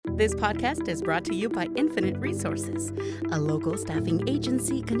This podcast is brought to you by Infinite Resources, a local staffing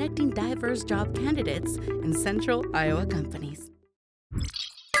agency connecting diverse job candidates in central Iowa companies.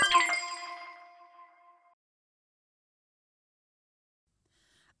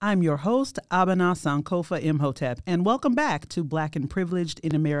 I'm your host, Abena Sankofa Imhotep, and welcome back to Black and Privileged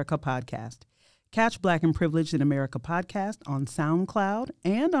in America podcast. Catch Black and Privileged in America podcast on SoundCloud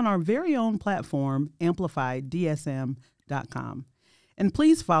and on our very own platform, amplifydsm.com. And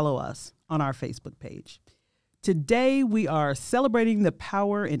please follow us on our Facebook page. Today, we are celebrating the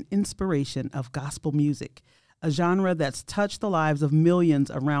power and inspiration of gospel music, a genre that's touched the lives of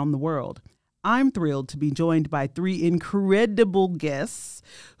millions around the world. I'm thrilled to be joined by three incredible guests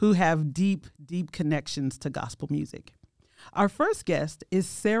who have deep, deep connections to gospel music. Our first guest is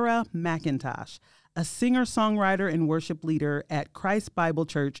Sara McIntosh, a singer-songwriter and worship leader at Christ Bible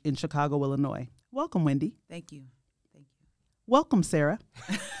Church in Chicago, Illinois. Welcome, Wendy. Thank you. Welcome, Sara.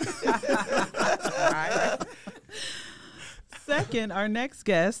 Second, our next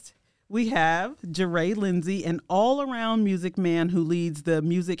guest, we have Jerrae Lindsey, an all-around music man who leads the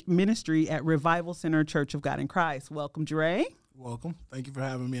music ministry at Revival Center Church of God in Christ. Welcome, Jerrae. Welcome. Thank you for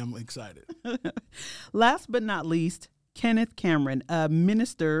having me. I'm excited. Last but not least, Kenneth Cameron, a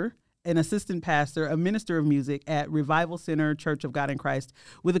minister, an assistant pastor, a minister of music at Revival Center Church of God in Christ,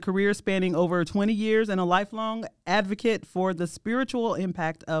 with a career spanning over 20 years and a lifelong advocate for the spiritual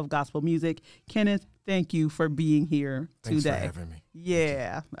impact of gospel music. Kenneth, thank you for being here Thanks today. for having me.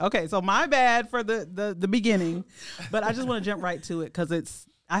 Yeah. Okay, so my bad for the beginning, but I just want to jump right to it because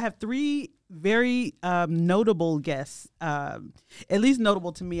I have three very notable guests, at least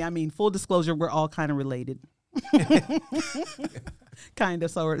notable to me. I mean, full disclosure, we're all kind of related. Kind of,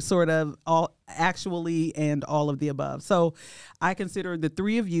 sort of, all actually, and all of the above. So I consider the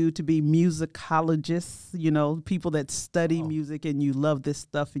three of you to be musicologists, you know, people that study music and you love this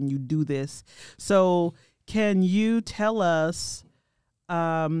stuff and you do this. So can you tell us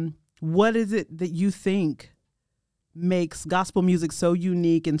what is it that you think makes gospel music so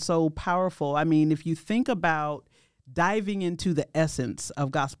unique and so powerful? I mean, if you think about diving into the essence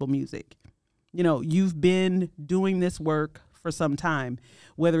of gospel music, you know, you've been doing this work for some time,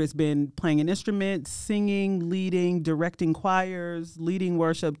 whether it's been playing an instrument, singing, leading, directing choirs, leading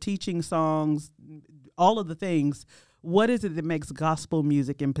worship, teaching songs, all of the things. What is it that makes gospel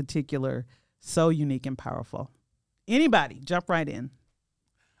music in particular so unique and powerful? Anybody, jump right in.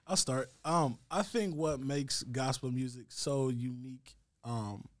 I'll start. I think what makes gospel music so unique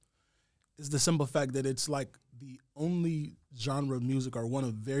is the simple fact that it's like the only genre of music, or one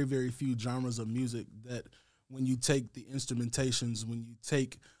of very, very few genres of music, that when you take the instrumentations, when you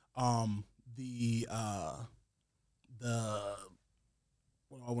take the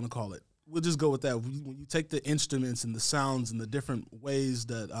what do I want to call it? We'll just go with that. When you take the instruments and the sounds and the different ways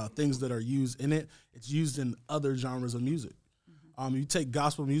that things that are used in it, it's used in other genres of music. Mm-hmm. You take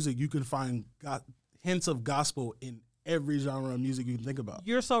gospel music, you can find hints of gospel in every genre of music you can think about.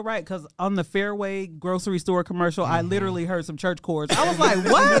 You're so right, because on the Fairway grocery store commercial, I literally heard some church chords. I was like,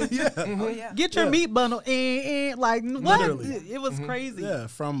 what? Yeah. Oh, yeah. Get your meat bundle. Like, what? Literally. It was crazy. Yeah,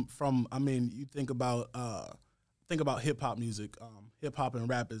 from I mean, you think about hip-hop music. Hip-hop and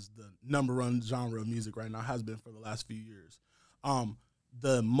rap is the number one genre of music right now, has been for the last few years.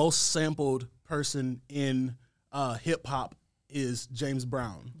 The most sampled person in hip-hop is James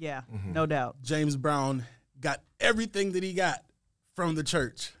Brown. Yeah, no doubt. James Brown got everything that he got from the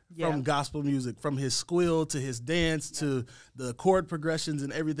church, from gospel music, from his squeal to his dance to the chord progressions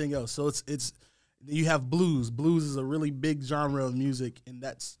and everything else. So it's you have blues. Blues is a really big genre of music, and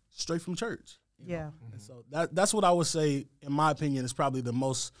that's straight from church. You know? And so that's what I would say, in my opinion, is probably the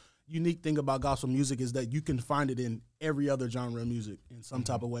most unique thing about gospel music, is that you can find it in every other genre of music in some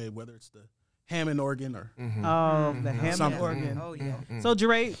type of way, whether it's the Hammond organ or the Hammond organ. Oh, yeah. So,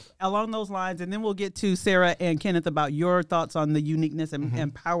 Jerrae, along those lines, and then we'll get to Sara and Kenneth about your thoughts on the uniqueness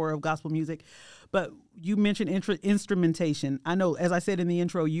and power of gospel music. But you mentioned instrumentation. I know, as I said in the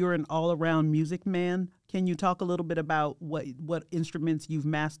intro, you're an all-around music man. Can you talk a little bit about what instruments you've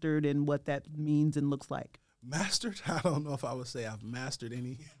mastered and what that means and looks like? Mastered? I don't know if I would say I've mastered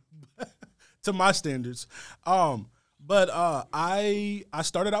any to my standards. But I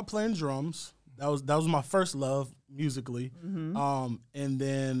started out playing drums. That was my first love musically. And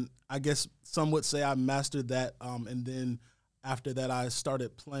then I guess some would say I mastered that. And then after that, I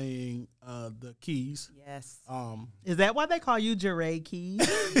started playing the keys. Yes. Is that why they call you Jerrae Keys?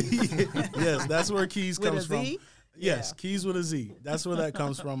 Yes, that's where keys comes With a Z? from. Yes, keys with a Z. That's where that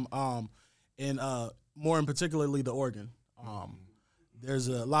comes from. And more in particularly the organ. There's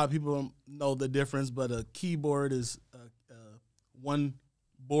a lot of people don't know the difference, but a keyboard is one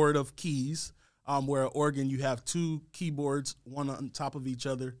board of keys, where an organ you have two keyboards, one on top of each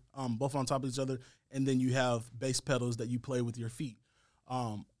other, both on top of each other, and then you have bass pedals that you play with your feet.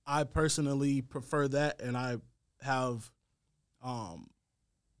 I personally prefer that, and I have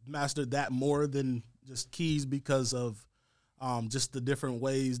mastered that more than just keys because of just the different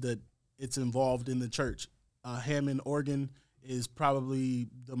ways that it's involved in the church. Hammond organ is probably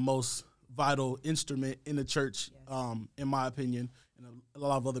the most vital instrument in the church, in my opinion, and a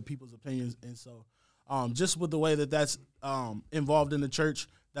lot of other people's opinions. And so just with the way that that's involved in the church,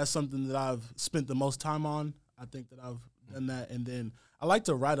 that's something that I've spent the most time on. I think that I've done that. And then I like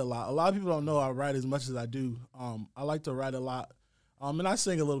to write a lot. A lot of people don't know I write as much as I do. I like to write a lot, and I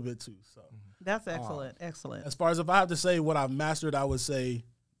sing a little bit too. So that's excellent. Excellent. As far as if I have to say what I've mastered, I would say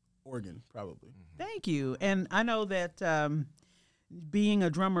organ, probably. Thank you. And I know that being a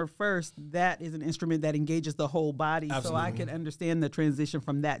drummer first, that is an instrument that engages the whole body. Absolutely. So I can understand the transition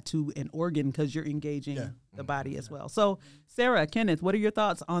from that to an organ because you're engaging the body as well. So Sara, Kenneth, what are your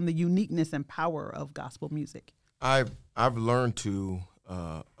thoughts on the uniqueness and power of gospel music? I've learned to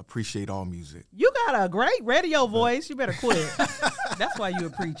appreciate all music. You got a great radio voice. You better quit. That's why you're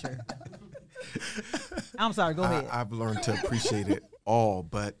a preacher. I'm sorry. Go ahead. I've learned to appreciate it all,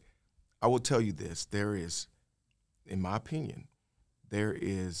 but I will tell you this. There is, in my opinion, there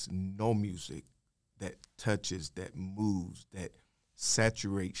is no music that touches, that moves, that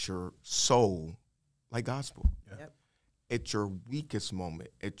saturates your soul like gospel. Yep. At your weakest moment,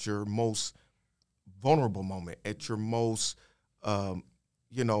 at your most vulnerable moment, at your most, when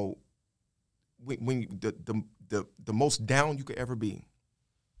the most down you could ever be.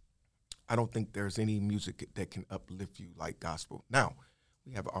 I don't think there's any music that can uplift you like gospel. Now,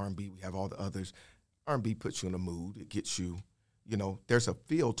 we have R&B, we have all the others. R&B puts you in a mood. It gets you, there's a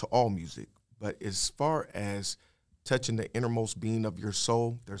feel to all music. But as far as touching the innermost being of your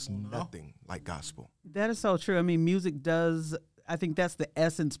soul, there's nothing like gospel. That is so true. I mean, music does, I think that's the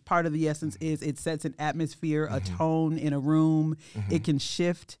essence. Part of the essence is it sets an atmosphere, a tone in a room. It can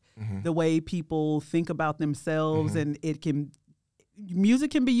shift the way people think about themselves, and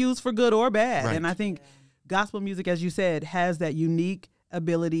music can be used for good or bad. Right. And I think gospel music, as you said, has that unique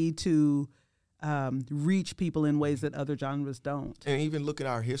ability to reach people in ways that other genres don't. And even look at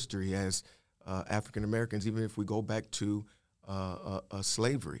our history as African Americans, even if we go back to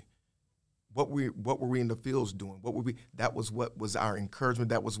slavery, what were we in the fields doing? That was what was our encouragement.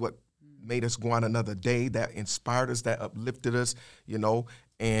 That was what made us go on another day. That inspired us. That uplifted us.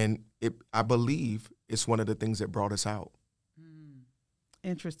 And I believe it's one of the things that brought us out.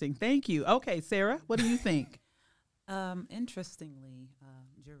 Interesting. Thank you. Okay, Sara, what do you think? Interestingly,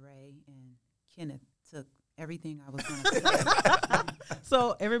 Jerrae and Kenneth took everything I was going to say.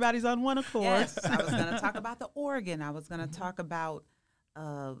 So everybody's on one accord. Yes, I was going to talk about the organ. I was going to talk about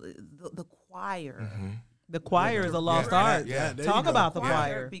the choir. The choir is a lost art. Yeah, Talk about the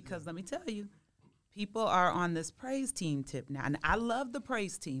choir. Because let me tell you, people are on this praise team tip now. And I love the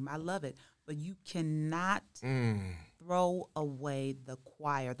praise team. I love it. But you cannot throw away the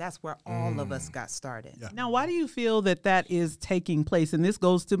choir. That's where all of us got started. Yeah. Now, why do you feel that is taking place? And this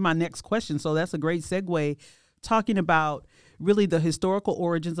goes to my next question. So that's a great segue, talking about really the historical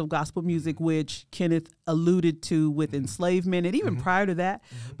origins of gospel music, which Kenneth alluded to with enslavement and even prior to that,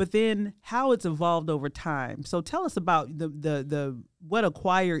 but then how it's evolved over time. So tell us about the what a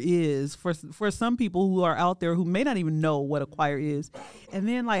choir is for some people who are out there who may not even know what a choir is. And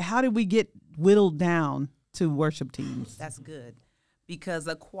then how did we get whittled down to worship teams? That's good. Because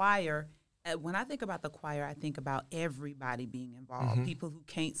a choir, when I think about the choir, I think about everybody being involved. People who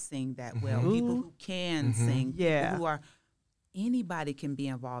can't sing that well, people who can sing, people who are, anybody can be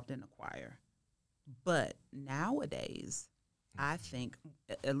involved in a choir. But nowadays, I think,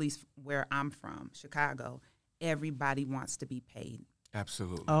 at least where I'm from, Chicago, everybody wants to be paid.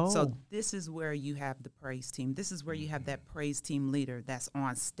 Absolutely. Oh. So this is where you have the praise team. This is where you have that praise team leader that's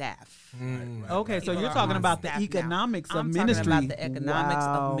on staff. Okay, so People you're are talking on about the staff now. economics of I'm ministry. talking about the economics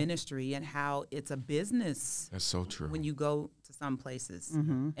Wow. of ministry and how it's a business That's so true. when you go to some places.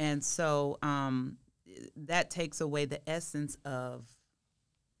 And so that takes away the essence of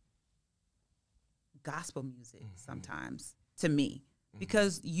gospel music sometimes, to me,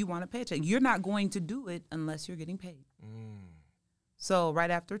 because you want a paycheck. You're not going to do it unless you're getting paid. So right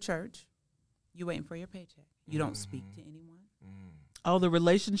after church, you're waiting for your paycheck. You don't speak to anyone. Oh, the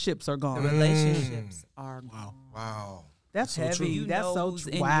relationships are The gone. relationships are gone. Wow. That's So heavy. true. Do you That's know so who's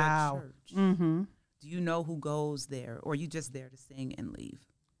true. in Wow. your church? Mm-hmm. Do you know who goes there? Or are you just there to sing and leave?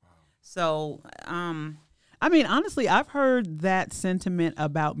 So, I mean, honestly, I've heard that sentiment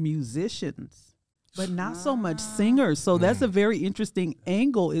about musicians but not so much singers. So that's a very interesting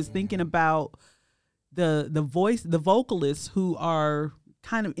angle, is thinking about the vocalists who are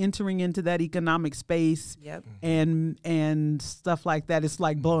kind of entering into that economic space. Yep. And stuff like that. It's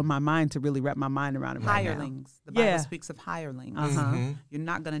like blowing my mind to really wrap my mind around it right now. Hirelings. The Bible speaks of hirelings. Uh-huh. You're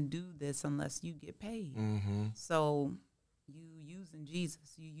not going to do this unless you get paid. So you using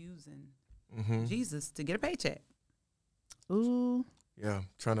Jesus. You using Jesus to get a paycheck. Ooh. Yeah,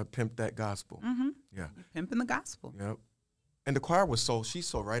 trying to pimp that gospel. Yeah. You're pimping the gospel. Yep. And the choir she's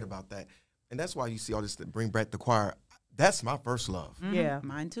so right about that. And that's why you see all this to bring back the choir. That's my first love. Yeah.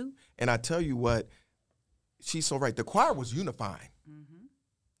 Mine too. And I tell you what, she's so right. The choir was unifying.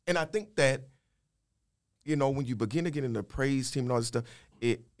 And I think that, you know, when you begin to get into the praise team and all this stuff,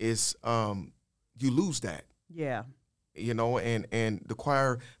 it is, you lose that. Yeah. You know, and the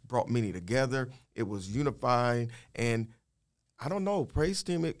choir brought many together. It was unifying. And I don't know, praise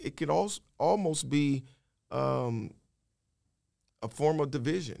team, it could also almost be a form of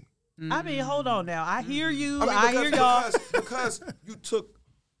division. I mean, hold on now. I hear you. I hear y'all. Because you took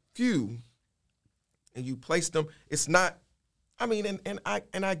few and you placed them. It's not, I mean, and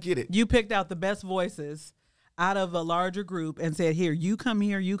I get it. You picked out the best voices out of a larger group and said, here, you come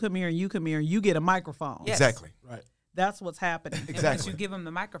here, you come here, and you come here, and you get a microphone. Yes. Exactly. Right. That's what's happening. And Exactly. once you give them the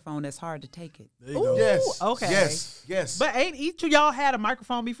microphone, it's hard to take it. There you go. Yes. Okay. Yes. But ain't each of y'all had a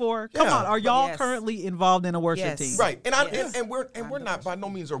microphone before? Come Yeah. on, are y'all Yes. currently involved in a worship Yes. team? Right. And Yes. we're not, by no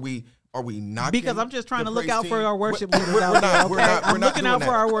means are we knocking. Because I'm just trying the to look praise out team. for our worship We're- leaders we're out not- there. we're Okay, not- we're I'm not looking doing out for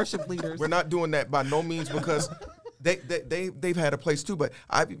that. our worship leaders. We're not doing that by no means, because they've had a place too. But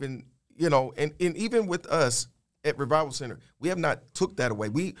I've even, you know, and even with us at Revival Center, we have not took that away.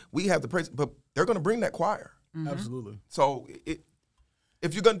 We have the praise, but they're going to bring that choir. Absolutely. So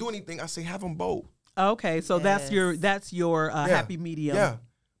if you're going to do anything, I say have them both. Okay, so that's your happy medium. Yeah,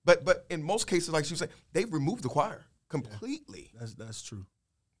 but in most cases, like she said, they've removed the choir completely. That's true.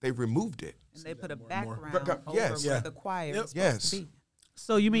 They've removed it. And they put a more and more. background over Yes. where Yeah. the choir is Yes. supposed to be.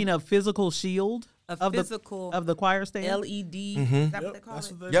 So you mean a physical shield of the choir stand? LED. Is that what they call That's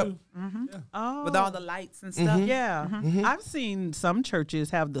it? what they Yep. do. Yeah. Oh, With all the lights and stuff. yeah. I've seen some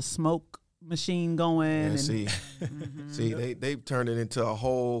churches have the smoke machine going. And And see, they've turned it into a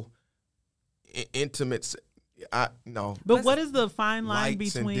whole intimate. No. But what is the fine line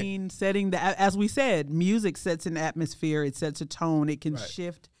Lights and between setting the, as we said, music sets an atmosphere, it sets a tone, it can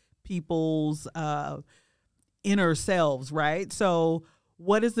shift people's inner selves, right? So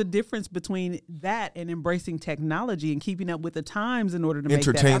what is the difference between that and embracing technology and keeping up with the times in order to make that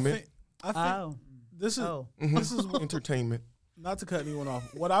Entertainment. I think Oh. this is Oh. this is what, Entertainment. not to cut anyone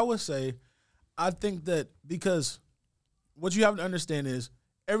off. What I would say, I think that because what you have to understand is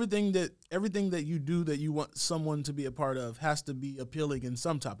everything that you do that you want someone to be a part of has to be appealing in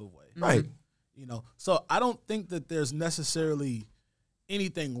some type of way. Right. You know, so I don't think that there's necessarily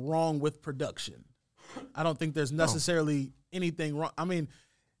anything wrong with production. I don't think there's necessarily anything wrong. I mean,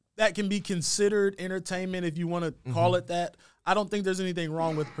 that can be considered entertainment if you want to call it that. I don't think there's anything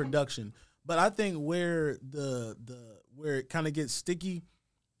wrong with production. But I think where where it kind of gets sticky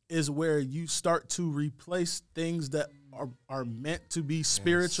is where you start to replace things that are meant to be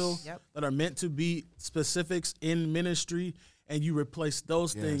spiritual, Yep. that are meant to be specifics in ministry, and you replace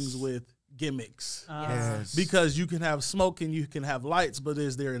those things with gimmicks. Yes. Because you can have smoke and you can have lights, but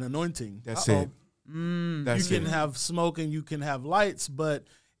is there an anointing? That's Uh-oh. it. That's You can it. have smoke and you can have lights, but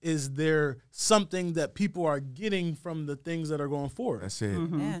is there something that people are getting from the things that are going forward? That's it.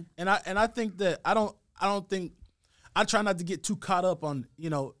 Yeah. And I think that I don't think I try not to get too caught up on, you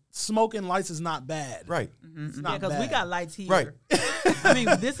know, smoke and lights is not bad. Right. It's Yeah, not because we bad. got lights here. Right. I mean,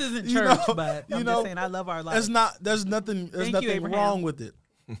 this isn't You church, know- but you I'm know, just saying I love our lights. There's nothing Thank you, Abraham. wrong with it.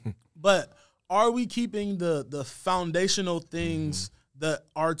 But are we keeping the foundational things that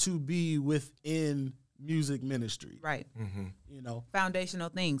are to be within music ministry? Right. You know, Foundational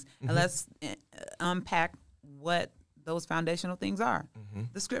things. And let's unpack what those foundational things are.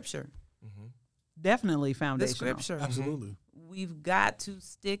 The scripture. Definitely The foundational. scripture. absolutely. We've got to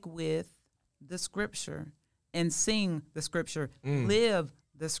stick with the scripture and sing the scripture, live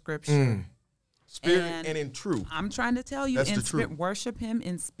the scripture. Spirit And and in truth. I'm trying to tell you, That's in the spirit, truth. worship him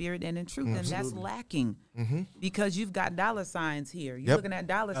in spirit and in truth, and that's lacking Mm-hmm. because you've got dollar signs here. You're Yep. looking at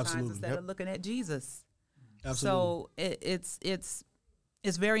dollar signs Absolutely. instead of looking at Jesus. Absolutely. So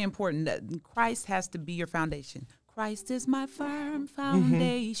it's very important that Christ has to be your foundation. Christ is my firm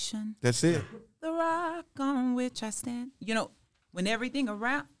foundation, That's it. the rock on which I stand. You know, when everything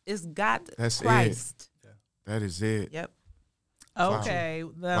around is got That's it. Christ. That is it. Yep. Okay.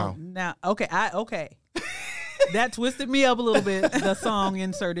 Well, Wow. now, okay. That twisted me up a little bit, the song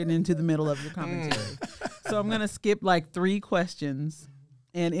inserted into the middle of your commentary. So I'm going to skip like 3 questions.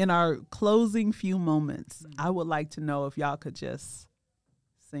 And in our closing few moments, I would like to know if y'all could just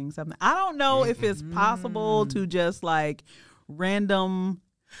sing something. I don't know if it's possible to just like random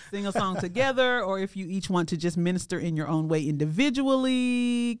sing a song together, or if you each want to just minister in your own way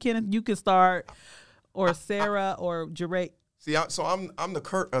individually. Kenneth, you can start, or Sara, or Jerrae. See, so I'm the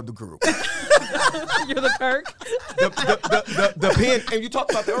Kirk of the group. You're the Kirk. The pen, and you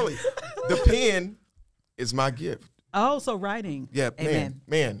talked about that earlier. The pen is my gift. Oh, so writing. Yeah, Amen.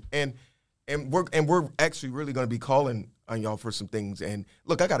 man, and we're actually really going to be calling on y'all for some things. And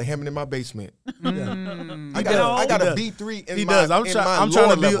look, I got a Hammond in my basement. I got a B3 in my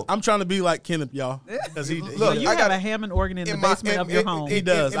level. I'm trying to be like Kenneth, y'all. Because look, you have a Hammond organ in the basement of your home. He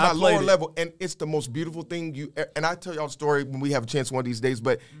does. In my lower level, and it's the most beautiful thing and I tell y'all a story when we have a chance one of these days,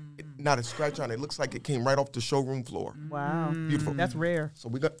 but not a scratch on it. It looks like it came right off the showroom floor. Wow. Beautiful. That's rare. So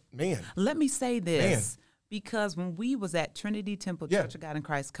we got, man. Let me say this. Because when we was at Trinity Temple Church of God in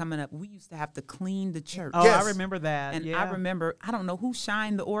Christ coming up, we used to have to clean the church. Oh, yes. I remember that. And I remember, I don't know who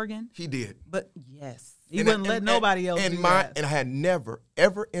shined the organ. He did. But yes. He wouldn't let nobody else do that. And I had never,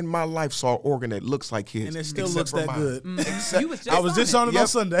 ever in my life saw an organ that looks like his. And it still looks that good. I was just on it on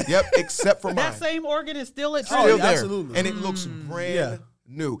Sunday. Yep, except for mine. That same organ is still at Trinity. Still there. Absolutely. And it looks brand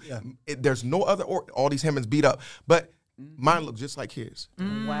new. Yeah. There's no other all these Hammonds beat up. But mine looked just like his.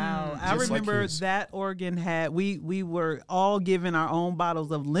 Wow. I remember that organ had, we were all given our own bottles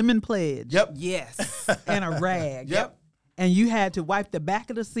of lemon pledge. Yep. Yes. And a rag. Yep. And you had to wipe the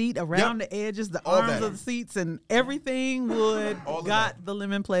back of the seat, around the edges, the arms of the seats, and everything got the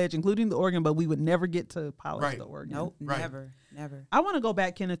lemon pledge, including the organ, but we would never get to polish the organ. Nope, never. I want to go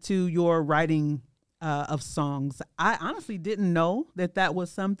back, Kenneth, to your writing of songs. I honestly didn't know that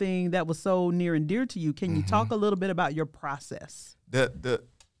was something that was so near and dear to you. Can you talk a little bit about your process?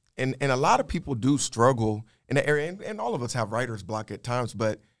 And a lot of people do struggle in the area, and all of us have writer's block at times,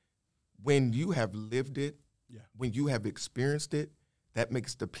 but when you have lived it, when you have experienced it, that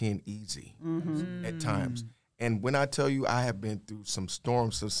makes the pen easy at times. And when I tell you I have been through some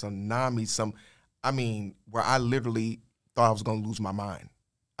storms, some tsunamis, where I literally thought I was going to lose my mind.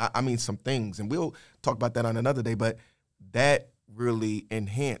 Some things, and we'll talk about that on another day, but that really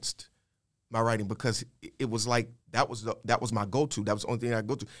enhanced my writing because it was like that was my go-to. That was the only thing I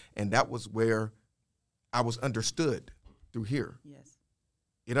go to, and that was where I was understood through here. Yes.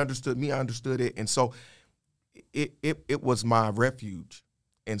 It understood me, I understood it, and so it was my refuge.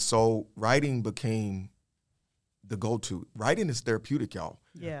 And so writing became the go-to. Writing is therapeutic, y'all.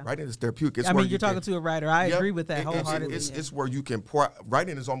 Yeah. Writing is therapeutic. It's you're talking to a writer. I agree with that wholeheartedly. It's where you can pour out.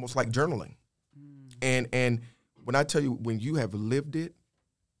 Writing is almost like journaling. And when I tell you, when you have lived it,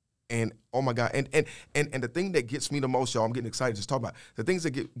 and oh my God, and the thing that gets me the most, y'all, I'm getting excited just talking about it. The things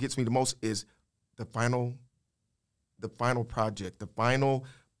that gets me the most is the final project,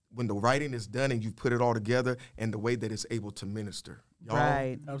 when the writing is done and you put it all together and the way that it's able to minister. Y'all,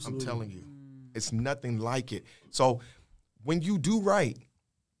 right. I'm telling you, it's nothing like it. So when you do write,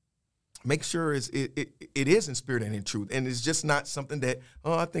 make sure it is in spirit and in truth. And it's just not something that,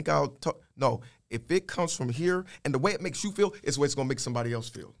 I think I'll talk. No, if it comes from here and the way it makes you feel is the way it's going to make somebody else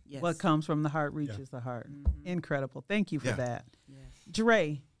feel. Yes. What comes from the heart reaches the heart. Incredible. Thank you for that. Yes.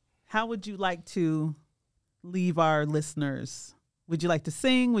 Jerrae, how would you like to leave our listeners? Would you like to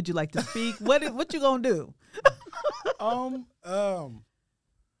sing? Would you like to speak? What you going to do?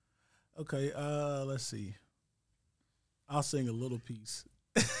 Okay, let's see. I'll sing a little piece.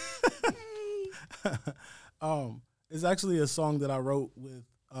 It's actually a song that I wrote with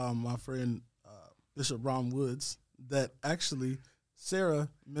my friend Bishop Ron Woods that actually Sara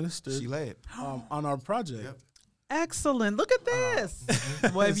ministered She led. on our project. Yep. Excellent. Look at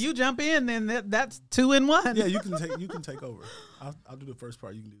this. Well, if you jump in, then that's 2 in 1. Yeah, you can take over. I'll do the first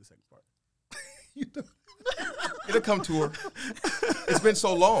part. You can do the second part. It'll come to her. It's been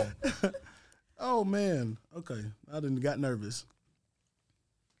so long. Oh, man. Okay. I done got nervous.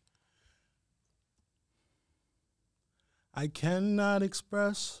 I cannot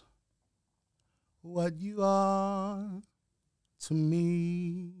express what you are to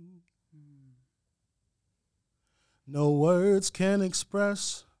me. No words can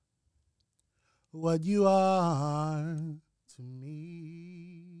express what you are to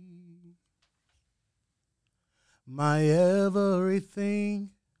me. My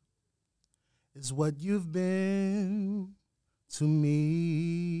everything is what you've been to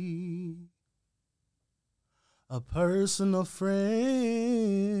me. A personal friend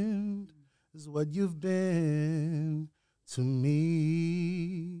is what you've been to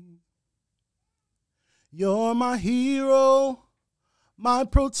me. You're my hero, my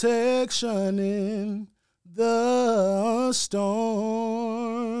protection in the storm.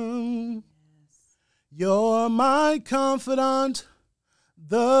 You're my confidant,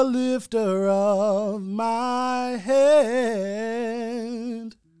 the lifter of my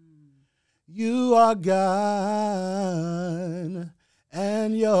head. You are God,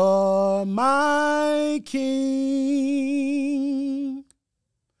 and you're my King.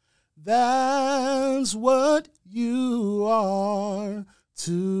 That's what you are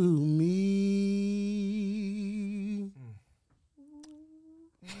to me.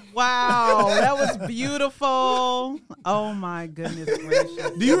 Wow, that was beautiful. Oh my goodness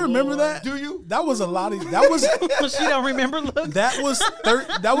gracious. Do you remember that? Do you? That was a lot of that was She don't remember. Look, that was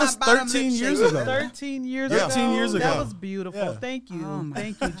 13 years ago. 13 years Yeah. ago. 13 years ago. That was beautiful. Yeah. Thank you. Oh my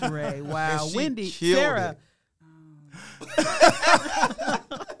Thank you, Jerrae. Wow. And she Wendy, killed Sara.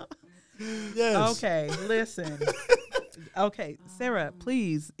 Yes. Okay, listen. Okay, Sara,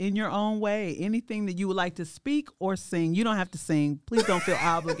 please, in your own way, anything that you would like to speak or sing. You don't have to sing. Please don't feel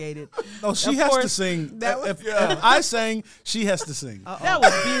obligated. No, she Of has to course, sing. that was- If I sang, she has to sing. That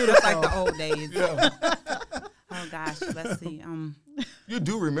was beautiful. Just like the old days. Yeah. Oh gosh, let's see. You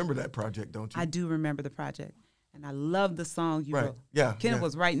do remember that project, don't you? I do remember the project, and I love the song you Right. wrote. Yeah. Kenneth yeah.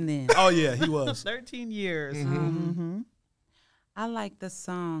 was writing in. Oh yeah, he was. 13 years. I like the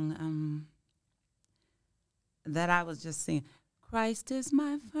song that I was just singing. Christ is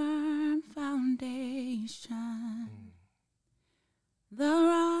my firm foundation, the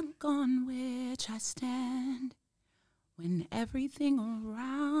rock on which I stand when everything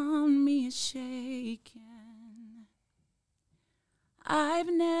around me is shaken.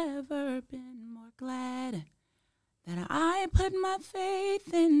 I've never been more glad that I put my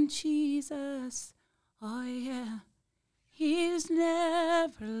faith in Jesus. Oh yeah, He's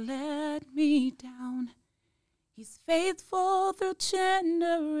never let me down. He's faithful through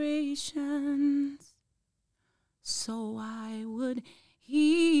generations. So why would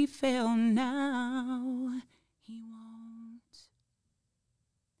He fail now? He won't.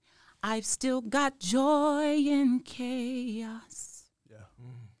 I've still got joy in chaos. Yeah.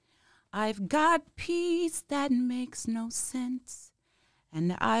 I've got peace that makes no sense,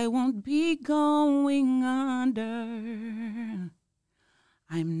 and I won't be going under.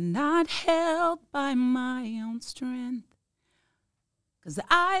 I'm not held by my own strength, 'cause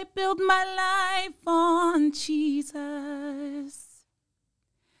I build my life on Jesus.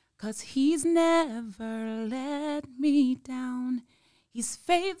 'Cause He's never let me down. He's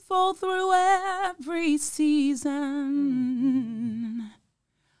faithful through every season.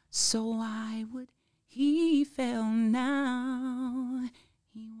 So why would He fail now?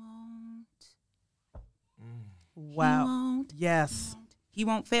 He won't. Wow. He won't. Yes. He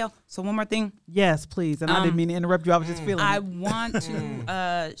won't fail. So one more thing. Yes, please. And I didn't mean to interrupt you. I was just feeling I it. want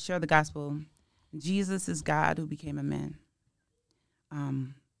to share the gospel. Jesus is God who became a man.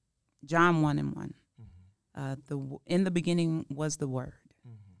 John 1:1. In the beginning was the Word,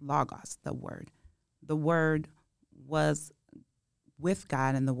 Logos, the Word. The Word was with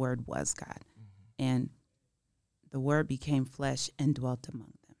God, and the Word was God. And the Word became flesh and dwelt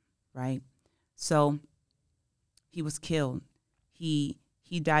among them, right? So He was killed. He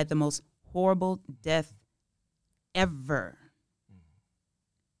died the most horrible death ever,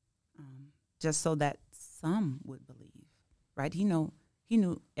 just so that some would believe, right? He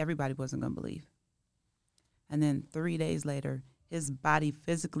knew everybody wasn't going to believe. And then 3 days later, His body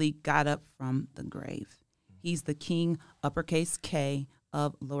physically got up from the grave. He's the King, uppercase K,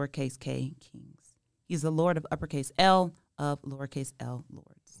 of lowercase k kings. He's the Lord of uppercase L, of lowercase l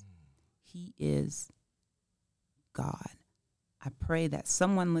lords. He is God. I pray that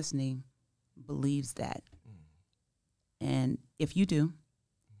someone listening believes that. And if you do,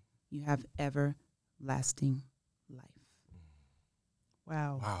 you have everlasting life.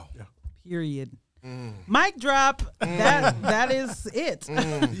 Wow. Wow. Yeah. Period. Mic drop. That is it.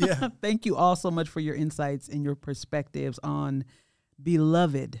 Yeah. Thank you all so much for your insights and your perspectives on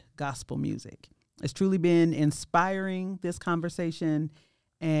beloved gospel music. It's truly been inspiring, this conversation,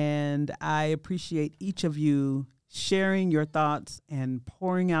 and I appreciate each of you sharing your thoughts and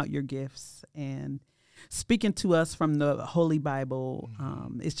pouring out your gifts and speaking to us from the Holy Bible.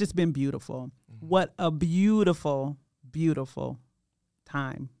 It's just been beautiful. What a beautiful, beautiful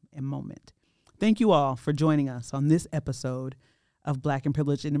time and moment. Thank you all for joining us on this episode of Black and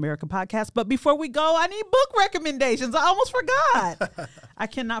Privileged in America podcast. But before we go, I need book recommendations. I almost forgot. I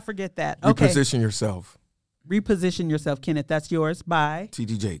cannot forget that. Okay. Reposition Yourself. Reposition Yourself. Kenneth, that's yours. By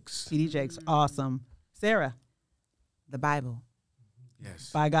T.D. Jakes. T.D. Jakes. Awesome. Sara. The Bible.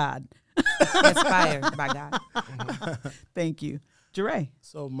 Yes. By God. Inspired by God. Thank you. Jerrae.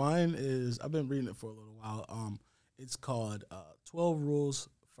 So mine is, I've been reading it for a little while. It's called 12 Rules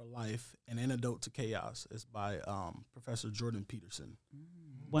for Life, An Antidote to Chaos. It's by Professor Jordan Peterson.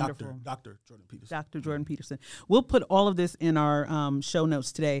 Wonderful. Dr. Jordan Peterson. Dr. Jordan Peterson. We'll put all of this in our show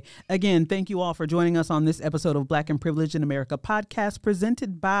notes today. Again, thank you all for joining us on this episode of Black and Privilege in America podcast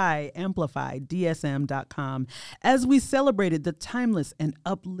presented by AmplifyDSM.com as we celebrated the timeless and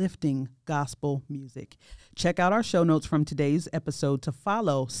uplifting gospel music. Check out our show notes from today's episode to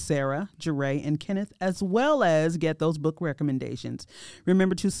follow Sara, Jerrae, and Kenneth, as well as get those book recommendations.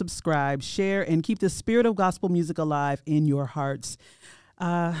 Remember to subscribe, share, and keep the spirit of gospel music alive in your hearts.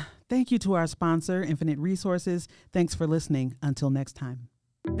 Thank you to our sponsor, Infinite Resources. Thanks for listening. Until next time.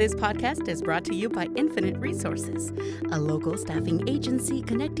 This podcast is brought to you by Infinite Resources, a local staffing agency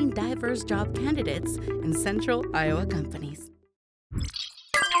connecting diverse job candidates and central Iowa companies.